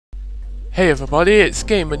Hey everybody, it's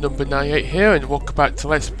Gamer Number 98 here, and welcome back to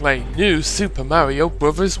Let's Play New Super Mario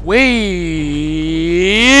Bros. Wii!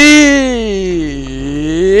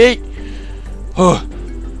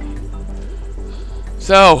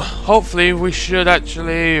 So, hopefully we should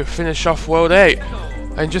actually finish off World 8.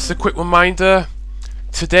 And just a quick reminder,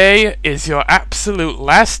 today is your absolute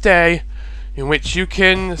last day in which you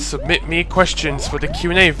can submit me questions for the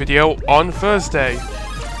Q&A video on Thursday.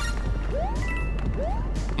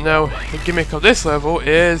 Now, the gimmick of this level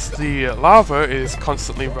is the lava is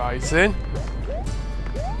constantly rising.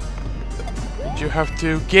 And you have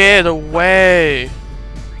to get away.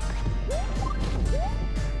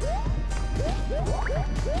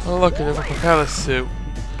 Oh look, another propeller suit.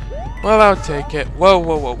 Well, I'll take it. Whoa,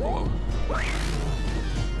 whoa, whoa, whoa.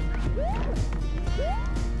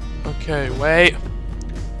 Okay, wait.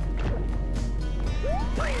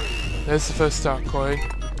 There's the first star coin.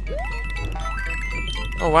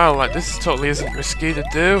 Oh wow, like this totally isn't risky to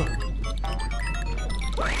do.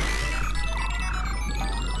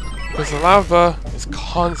 Because the lava is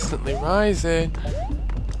constantly rising.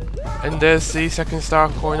 And there's the second star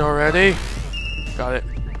coin already. Got it.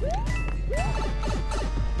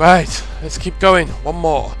 Right, let's keep going. One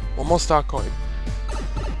more star coin.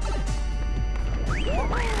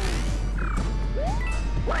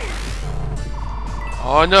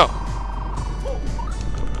 Oh no.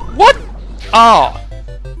 What? Oh.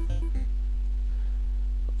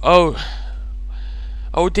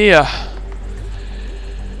 Oh dear.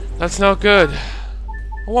 That's not good.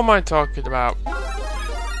 What am I talking about?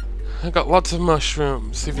 I got lots of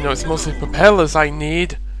mushrooms, even though it's mostly propellers I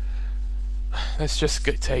need. Let's just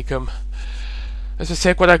take them. Let's just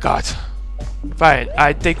take what I got. Fine,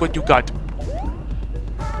 I take what you got.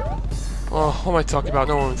 Oh, what am I talking about?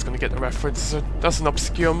 No one's gonna get the reference. That's an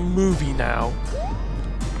obscure movie now.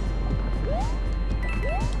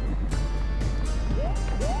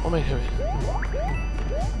 What am I doing?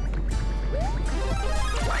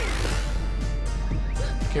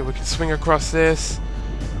 Okay, we can swing across this.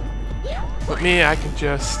 But me, I can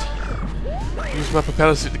just use my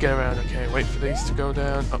propeller suit to get around. Okay, wait for these to go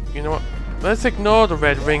down. Oh, you know what? Let's ignore the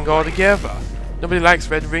red ring altogether. Nobody likes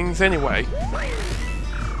red rings anyway.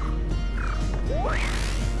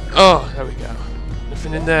 Oh, there we go.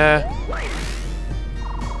 Nothing in there.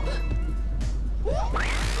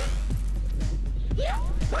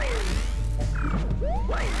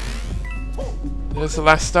 There's the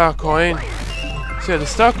last star coin. So yeah, the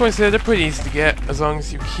star coins here, they're pretty easy to get as long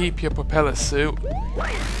as you keep your propeller suit.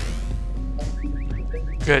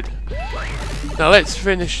 Good. Now let's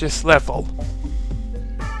finish this level.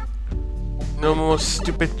 No more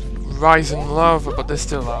stupid rising lava, but there's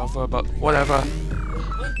still lava, but whatever.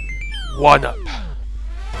 One up.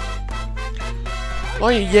 Oh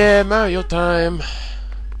yeah, Mario time.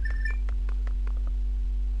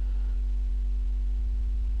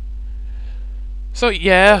 So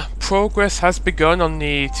yeah, progress has begun on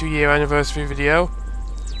the 2-year anniversary video.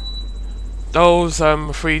 Those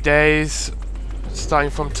 3 days,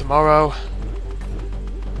 starting from tomorrow,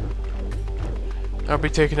 I'll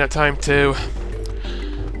be taking that time to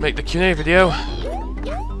make the Q&A video.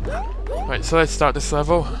 Right, so let's start this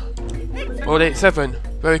level. World 87,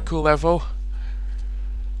 very cool level.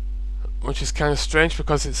 Which is kind of strange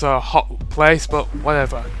because it's a hot place, but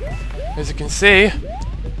whatever. As you can see,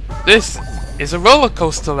 this is a roller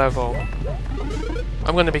coaster level.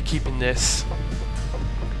 I'm going to be keeping this.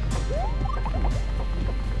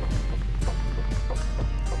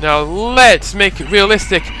 Now let's make it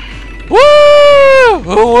realistic. Woo!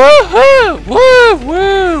 Woo! Woo! Woo!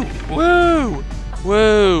 Woo! Woo!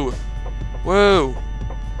 Woo! Woo!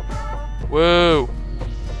 Woo! Woo!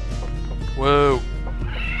 Woo!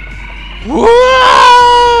 Woo!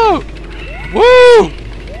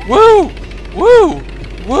 Woo!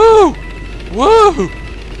 Woo! Woo!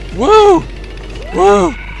 Woo!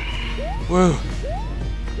 Woo! Woo!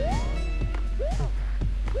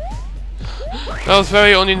 That was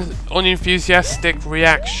very unenthusiastic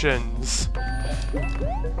reactions.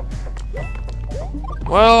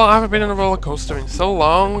 Well, I haven't been on a roller coaster in so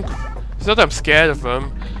long. It's not that I'm scared of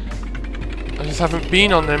them. I just haven't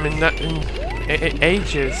been on them in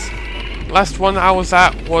ages. Last one I was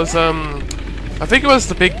at was I think it was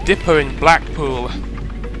the Big Dipper in Blackpool.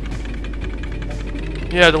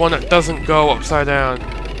 Yeah, the one that doesn't go upside down.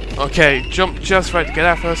 Okay, jump just right to get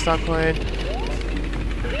that first star coin.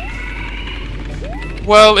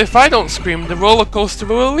 Well, if I don't scream, the roller coaster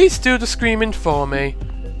will at least do the screaming for me.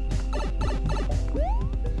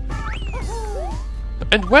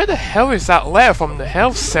 And where the hell is that letter from the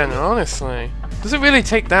health center, honestly? Does it really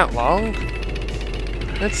take that long?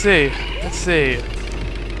 Let's see.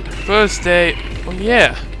 Thursday. Oh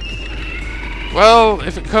yeah. Well,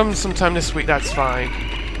 if it comes sometime this week, that's fine.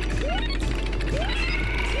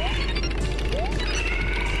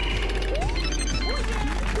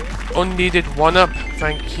 Unneeded 1-up,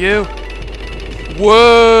 thank you.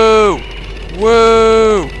 Whoa!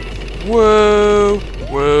 Whoa! Whoa!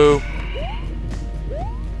 Whoa!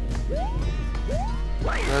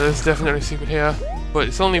 Now, there's definitely a secret here, but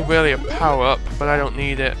it's only really a power-up, but I don't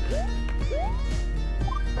need it.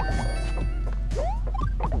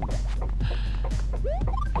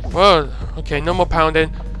 Whoa! Okay, no more pounding.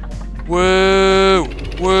 Whoa!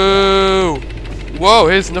 Whoa! Whoa,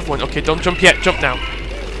 here's another one. Okay, don't jump yet, jump now.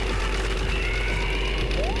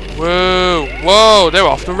 Whoa! Whoa! They're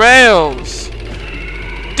off the rails!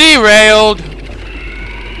 Derailed!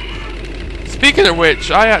 Speaking of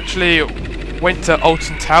which, I actually went to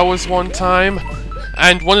Alton Towers one time,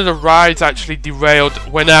 and one of the rides actually derailed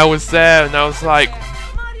when I was there, and I was like,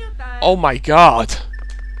 oh my god.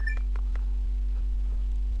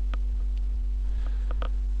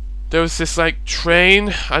 There was this like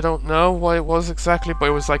train, I don't know what it was exactly, but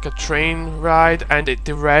it was like a train ride, and it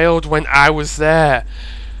derailed when I was there.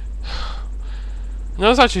 And I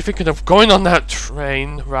was actually thinking of going on that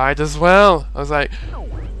train ride as well. I was like,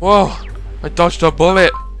 whoa, I dodged a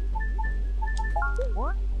bullet.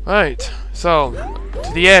 Right, so,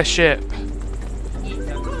 to the airship.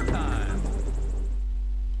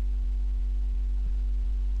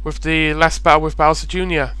 With the last battle with Bowser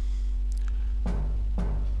Jr.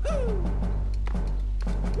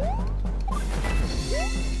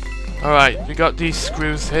 Alright, we got these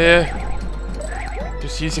screws here.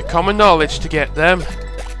 Just use your common knowledge to get them.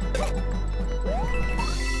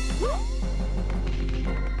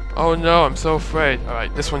 Oh no, I'm so afraid.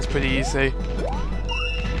 Alright, this one's pretty easy.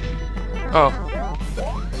 Oh.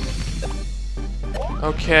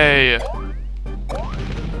 Okay.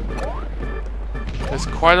 There's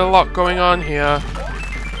quite a lot going on here.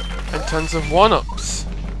 And tons of 1-ups.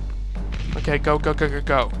 Okay, go, go, go, go,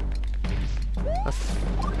 go.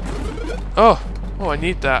 Oh! Oh, I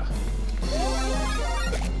need that.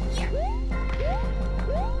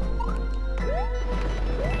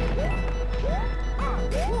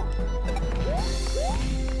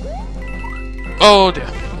 Oh dear,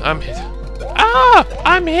 I'm hit. Ah!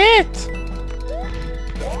 I'm hit!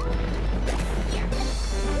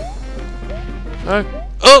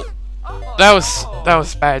 Oh! That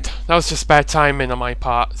was bad. That was just bad timing on my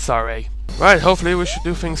part, sorry. Right, hopefully we should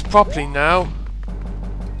do things properly now.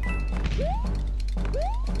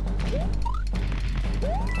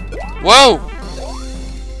 Whoa!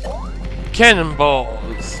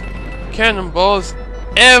 Cannonballs! Cannonballs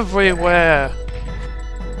everywhere!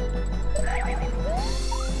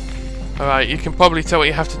 Alright, you can probably tell what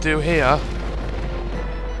you have to do here.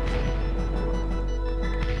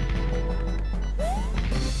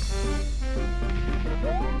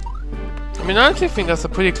 I mean, I actually think that's a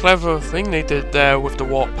pretty clever thing they did there with the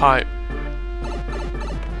warp pipe.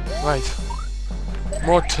 Right.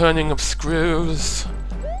 More turning of screws.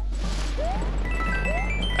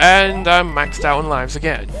 And I'm maxed out on lives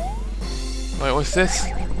again. Right, what's this?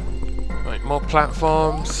 Right, more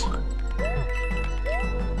platforms.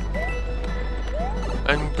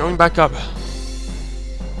 And going back up.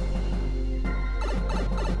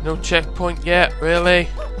 No checkpoint yet, really?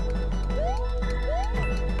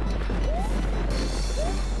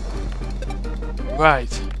 Right,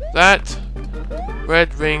 that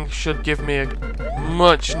red ring should give me a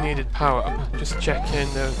much needed power up. Just check in.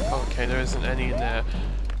 Okay, there isn't any in there.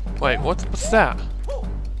 Wait, what's that?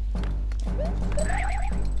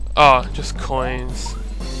 Oh, just coins.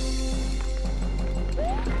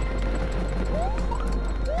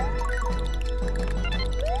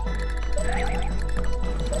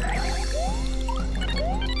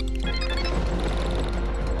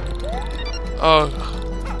 Oh.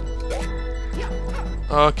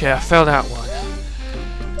 Okay, I failed that one.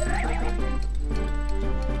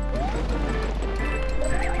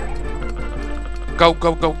 Go,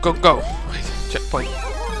 go, go, go, go. Right, checkpoint.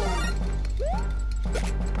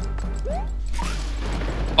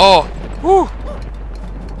 Oh! Woo!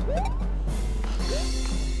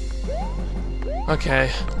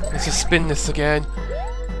 Okay, let's just spin this again.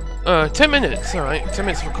 10 minutes, alright, 10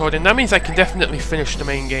 minutes of recording. That means I can definitely finish the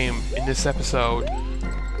main game in this episode.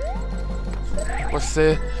 What's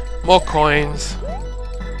the... more coins.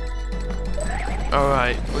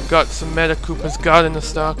 Alright, we've got some Meta Koopa's Garden of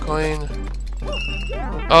Star Coin.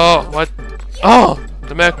 Oh, what? Oh!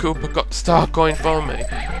 The Meta Koopa got the Star Coin for me.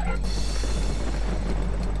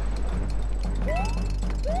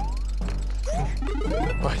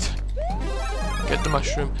 Right. Get the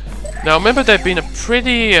mushroom. Now remember, there'd been a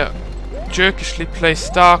pretty jerkishly placed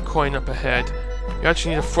star coin up ahead. You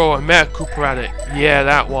actually need to throw a Meta Koopa at it. Yeah,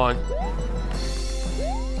 that one.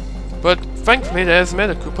 But thankfully there's a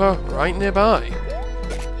Meta Koopa right nearby.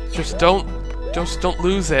 Just don't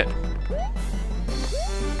lose it.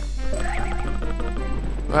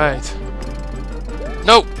 Right.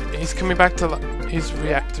 Nope! He's coming back to he's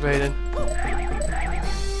reactivating.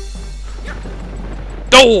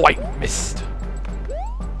 Oh, I missed!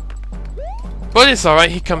 But it's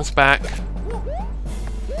alright, he comes back.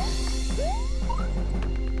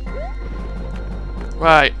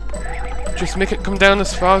 Right. Just make it come down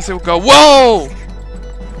as far as it will go. Whoa!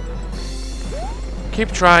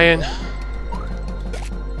 Keep trying.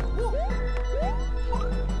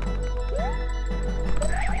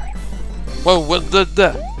 Whoa,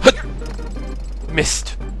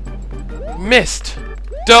 missed. Missed.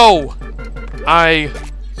 Doe. I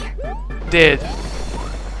did.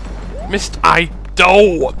 Missed. I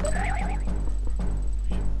do.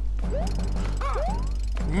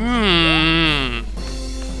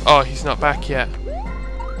 Oh, he's not back yet.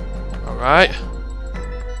 Alright.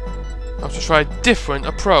 I'll have to try a different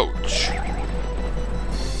approach.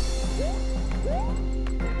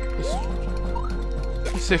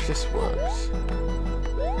 Let's see if this works.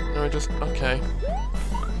 No, it just... okay.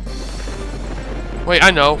 Wait,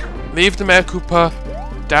 I know. Leave the Meta Koopa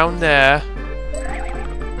down there.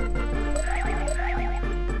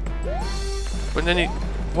 But then he...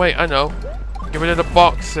 wait, I know. Get rid of the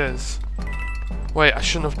boxes. Wait, I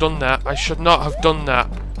shouldn't have done that. I should not have done that.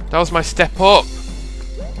 That was my step up.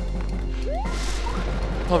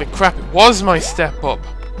 Holy crap, it was my step up.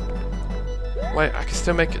 Wait, I can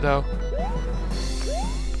still make it though.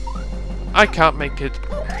 I can't make it.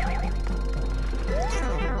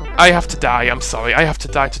 I have to die, I'm sorry. I have to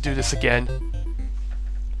die to do this again.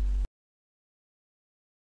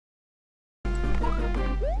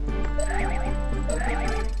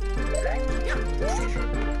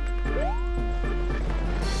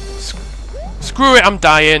 Screw it, I'm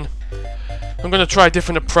dying. I'm gonna try a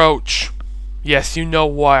different approach. Yes, you know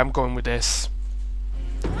why I'm going with this.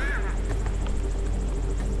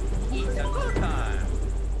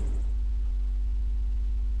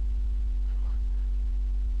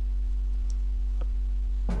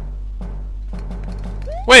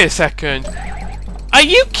 Wait a second. Are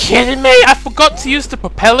you kidding me? I forgot to use the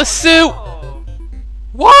propeller suit?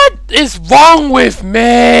 What is wrong with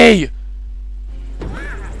me?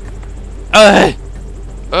 Okay.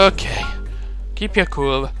 Keep your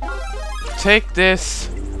cool. Take this.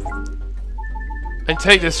 And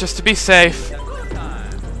take this just to be safe.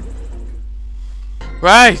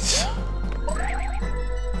 Right.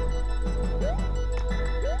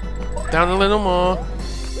 Down a little more.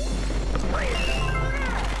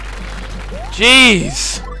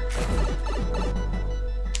 Jeez!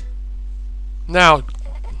 Now,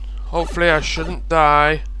 hopefully I shouldn't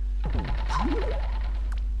die.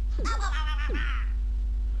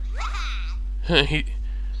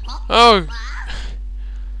 Oh!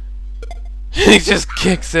 He just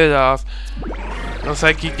kicks it off. Looks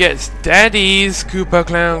like he gets Daddy's Koopa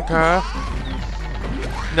Clown car.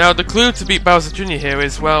 Now, the clue to beat Bowser Jr. here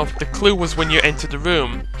is, well, the clue was when you entered the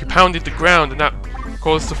room. You pounded the ground and that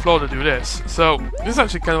caused the floor to do this. So, this is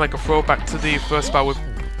actually kind of like a throwback to the first battle with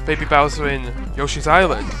Baby Bowser in Yoshi's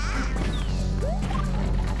Island.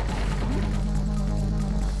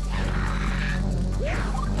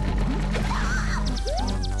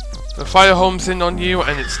 The fire homes in on you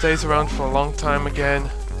and it stays around for a long time again.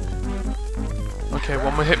 Okay,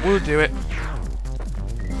 one more hit will do it.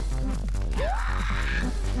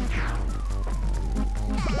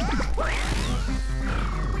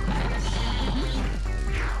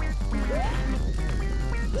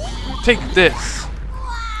 Take this.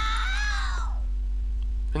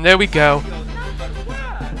 And there we go.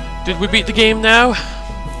 Did we beat the game now?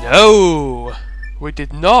 No! We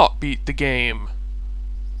did not beat the game.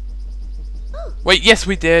 Wait, yes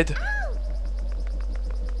we did.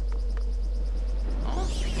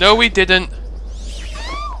 No we didn't.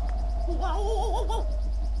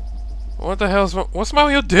 What the hell's what's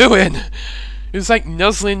Mario doing? He was like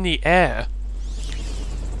nuzzling the air.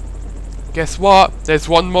 Guess what? There's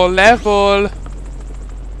one more level!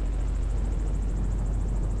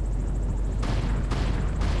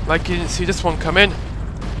 Like you didn't see this one coming.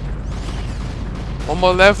 One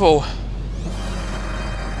more level.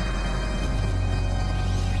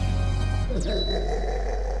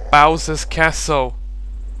 Bowser's Castle.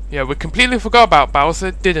 Yeah, we completely forgot about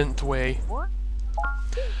Bowser, didn't we?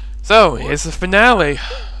 So, here's the finale.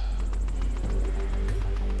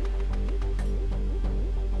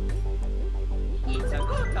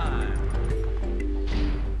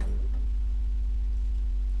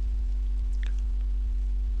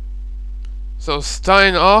 So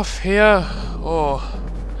starting off here, oh,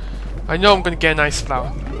 I know I'm gonna get a nice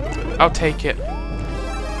flower. I'll take it.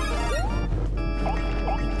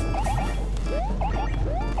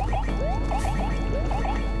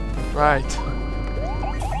 Right.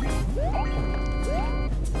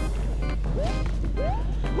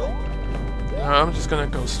 Now I'm just gonna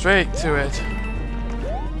go straight to it.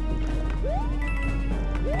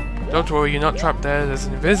 Don't worry, you're not trapped there. There's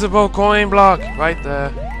an invisible coin block right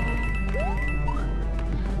there.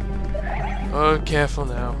 Oh, careful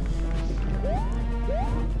now.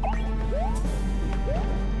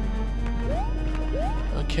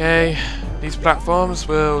 Okay, these platforms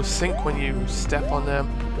will sink when you step on them.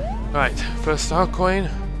 Right, first star coin.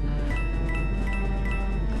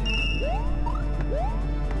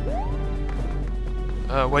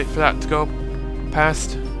 Wait for that to go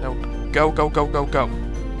past. No, go, go, go, go, go.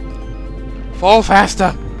 Fall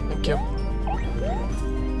faster! Thank you.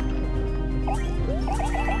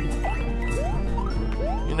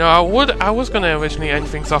 You know, I was gonna originally end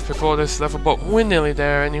things off before this level, but we're nearly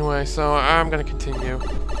there anyway, so I'm gonna continue.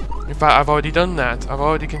 In fact, I've already done that. I've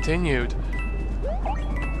already continued.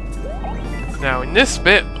 Now, in this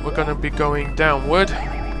bit, we're gonna be going downward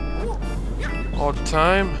all the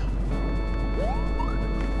time.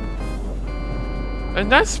 And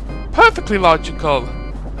that's perfectly logical.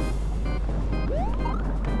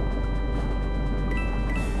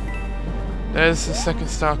 There's the second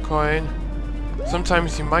star coin.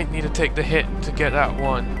 Sometimes you might need to take the hit to get that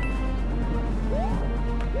one.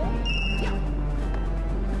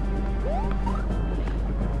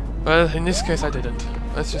 But in this case I didn't.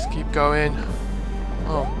 Let's just keep going.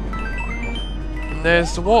 Oh. And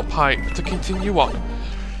there's the warp pipe to continue on.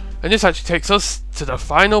 And this actually takes us to the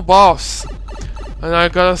final boss. And I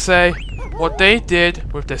gotta say, what they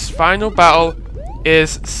did with this final battle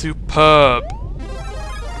is superb.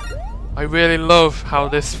 I really love how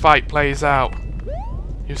this fight plays out.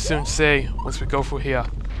 You'll soon see once we go through here.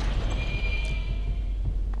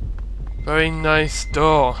 Very nice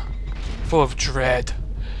door, full of dread.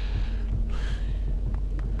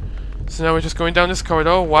 So now we're just going down this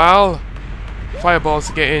corridor while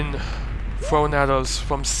fireballs are getting thrown at us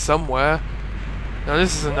from somewhere. Now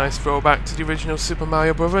this is a nice throwback to the original Super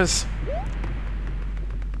Mario Bros.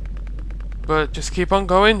 But just keep on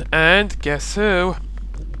going, and guess who?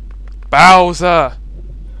 Bowser!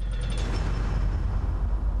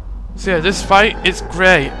 So yeah, this fight is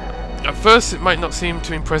great. At first it might not seem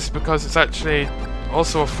too impressive because it's actually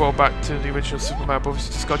also a throwback to the original Super Mario Bros.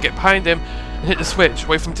 You just gotta get behind him and hit the switch,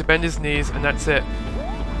 wait for him to bend his knees, and that's it.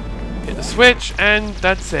 Hit the switch, and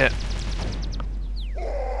that's it.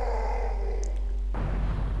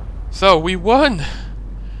 So, we won!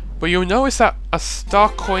 But you'll notice that a star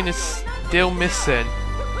coin is still missing.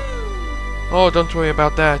 Oh, don't worry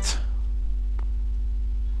about that.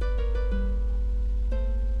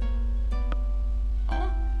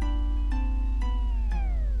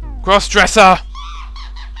 Crossdresser!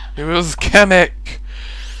 It was Kamek!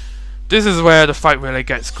 This is where the fight really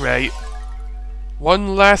gets great.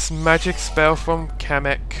 One last magic spell from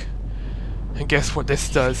Kamek. And guess what this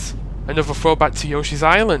does? Another throwback to Yoshi's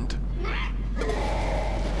Island.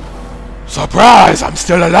 Surprise! I'm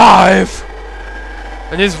still alive!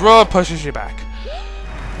 And his roar pushes you back.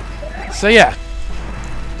 So yeah,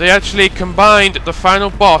 they actually combined the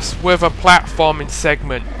final boss with a platforming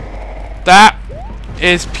segment. That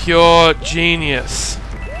is pure genius.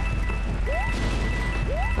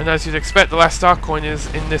 And as you'd expect, the last star coin is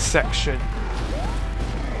in this section.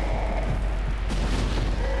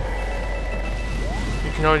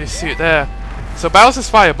 You can already see it there. So Bowser's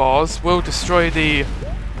fireballs will destroy the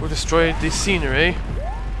scenery,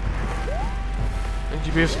 and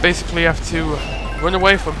you basically have to run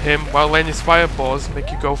away from him while letting his fireballs make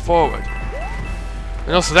you go forward.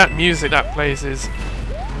 And also that music that plays is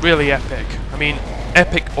really epic. I mean,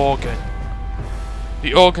 epic organ.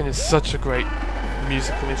 The organ is such a great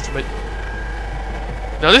musical instrument.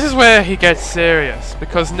 Now this is where he gets serious,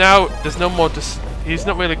 because now there's no more he's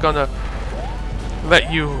not really gonna let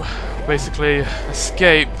you basically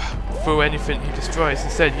escape through anything he destroys.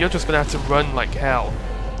 Instead, you're just gonna have to run like hell,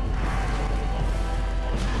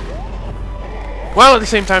 while at the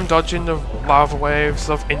same time dodging the lava waves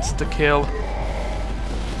of insta-kill.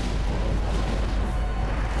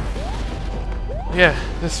 Yeah,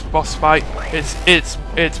 this boss fight, it's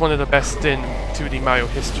one of the best in 2D Mario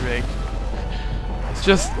history. It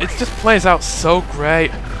just plays out so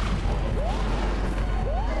great.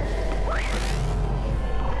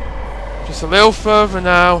 Just a little further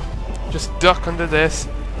now. Just duck under this.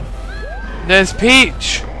 And there's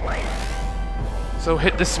Peach! So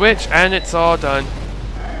hit the switch and it's all done.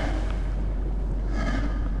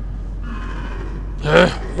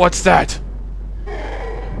 What's that?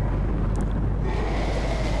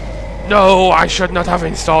 No, I should not have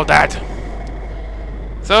installed that.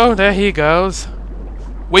 So, there he goes.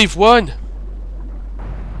 We've won!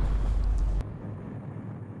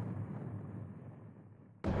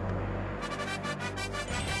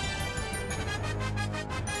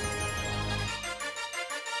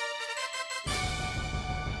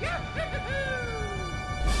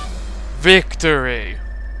 Victory!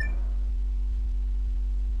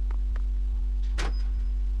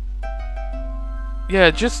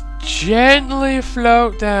 Yeah, just gently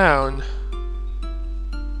float down.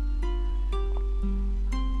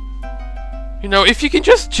 You know, if you can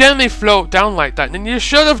just gently float down like that, then you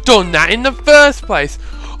should have done that in the first place.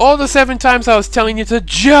 All the 7 times I was telling you to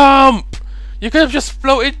jump! You could have just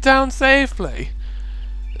floated down safely.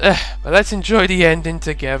 But let's enjoy the ending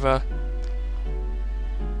together.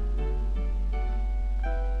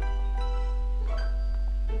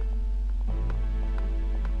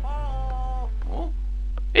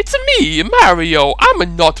 It's me, Mario.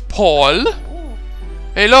 I'm not Paul.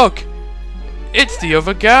 Hey, look. It's the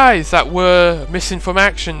other guys that were missing from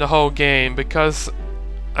action the whole game because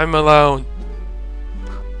I'm alone.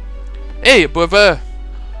 Hey, brother.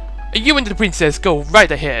 You and the princess go right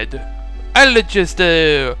ahead. I'll just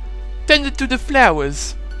tend to the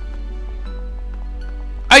flowers.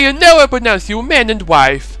 I now pronounce you man and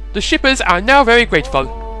wife. The shippers are now very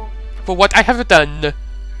grateful for what I have done.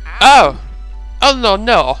 Oh. Oh no,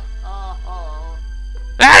 no.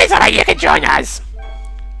 It's alright, you can join us.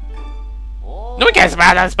 No one cares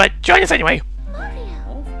about us, but join us anyway.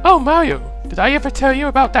 Mario. Oh, Mario, did I ever tell you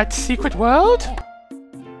about that secret world?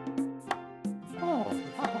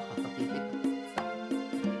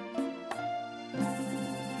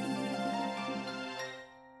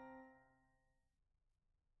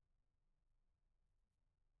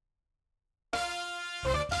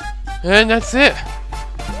 And that's it.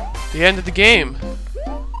 The end of the game.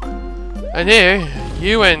 And here,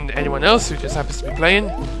 you and anyone else who just happens to be playing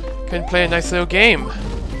can play a nice little game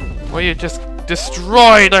where you just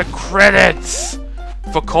destroy the credits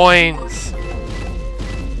for coins.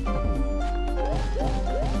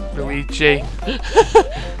 Luigi.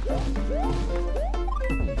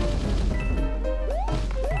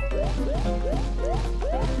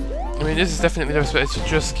 I mean, this is definitely the best way to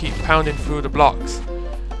just keep pounding through the blocks.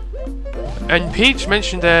 And Peach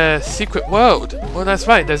mentioned a secret world. Well, that's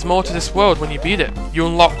right, there's more to this world when you beat it. You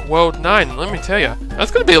unlock World 9, let me tell you.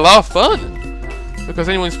 That's going to be a lot of fun! Because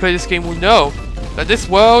anyone who's played this game will know that this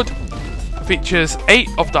world features 8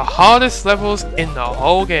 of the hardest levels in the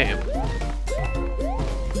whole game.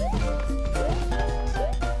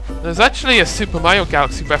 There's actually a Super Mario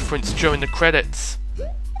Galaxy reference during the credits.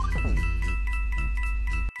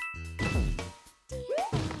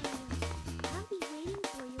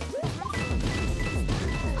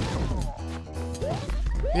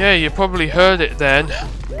 Yeah, you probably heard it then.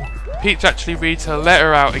 Peach actually reads her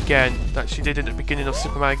letter out again that she did at the beginning of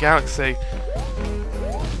Super Mario Galaxy.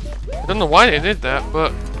 I don't know why they did that,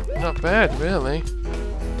 but not bad, really.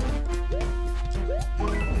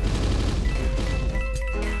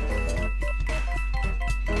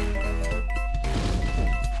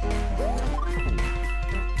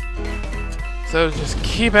 So just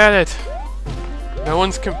keep at it. No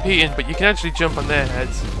one's competing, but you can actually jump on their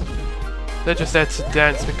heads. They're just there to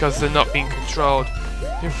dance because they're not being controlled.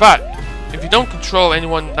 In fact, if you don't control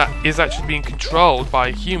anyone that is actually being controlled by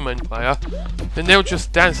a human player, then they'll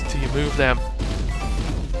just dance until you move them.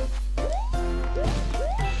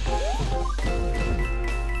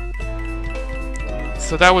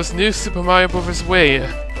 So that was New Super Mario Bros. Wii.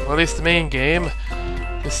 Well, at least the main game.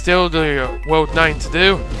 There's still the World 9 to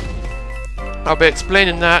do. I'll be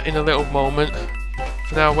explaining that in a little moment.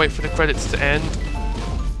 For now, wait for the credits to end.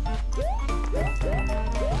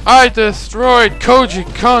 I destroyed Koji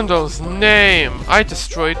Kondo's name! I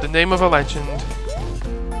destroyed the name of a legend.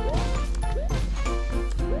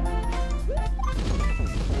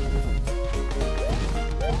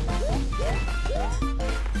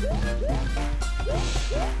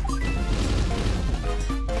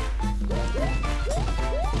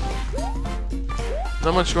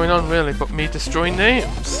 Not much going on really, but me destroying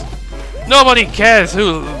names. Nobody cares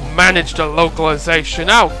who managed the localization,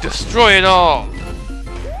 I'll destroy it all!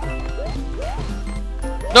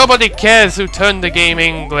 Nobody cares who turned the game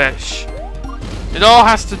English. It all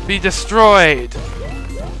has to be destroyed.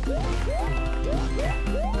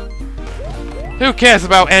 Who cares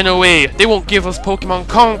about NOE? They won't give us Pokemon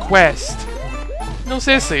Conquest. No,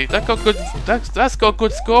 seriously, that got good. That's got a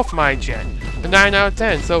good score for my gen, a 9 out of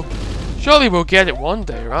 10. So surely we'll get it one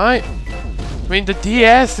day, right? mean, the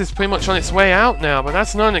DS is pretty much on its way out now, but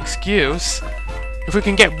that's not an excuse. If we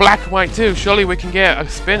can get Black and White too, surely we can get a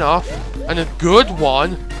spin-off, and a good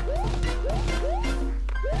one.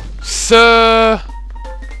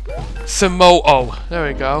 Samoto. There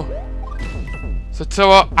we go.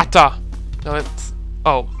 Satoa Ata. No, it's...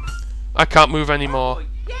 Oh. I can't move anymore.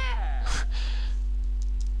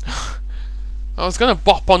 I was gonna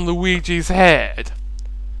bop on Luigi's head.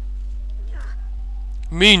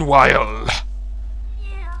 Meanwhile,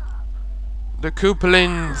 the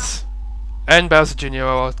Koopalins and Bowser Jr. are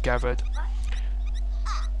all gathered.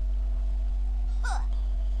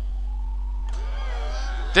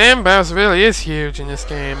 Damn, Bowser really is huge in this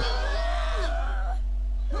game.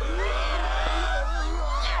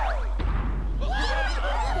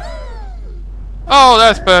 Oh,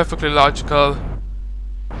 that's perfectly logical.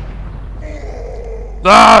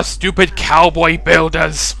 Ah, stupid cowboy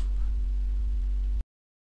builders!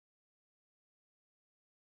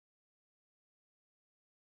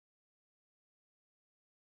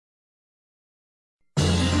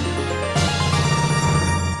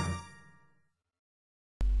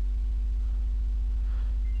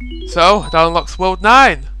 So, that unlocks World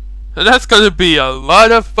 9! And that's gonna be a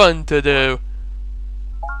lot of fun to do!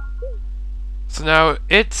 So now,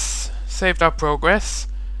 it's saved our progress.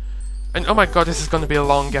 And oh my god, this is gonna be a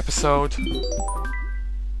long episode.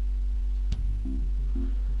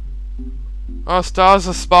 Our stars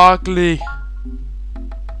are sparkly.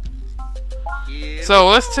 So,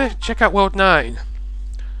 let's check out World 9.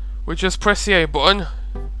 We just press the A button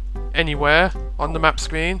anywhere on the map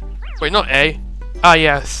screen. Wait, not A. Ah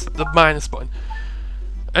yes, the minus button.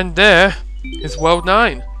 And there is World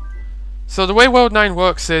 9. So the way World 9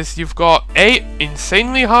 works is you've got 8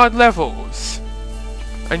 insanely hard levels.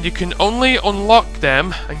 And you can only unlock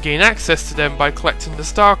them and gain access to them by collecting the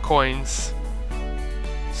star coins.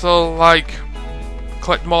 So like,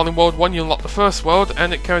 collect them all in World 1, you unlock the first world,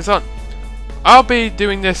 and it carries on. I'll be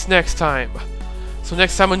doing this next time. So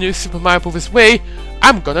next time on New Super Mario Bros. Wii,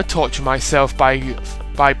 I'm gonna torture myself by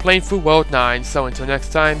playing through World 9. So until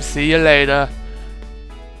next time, see you later.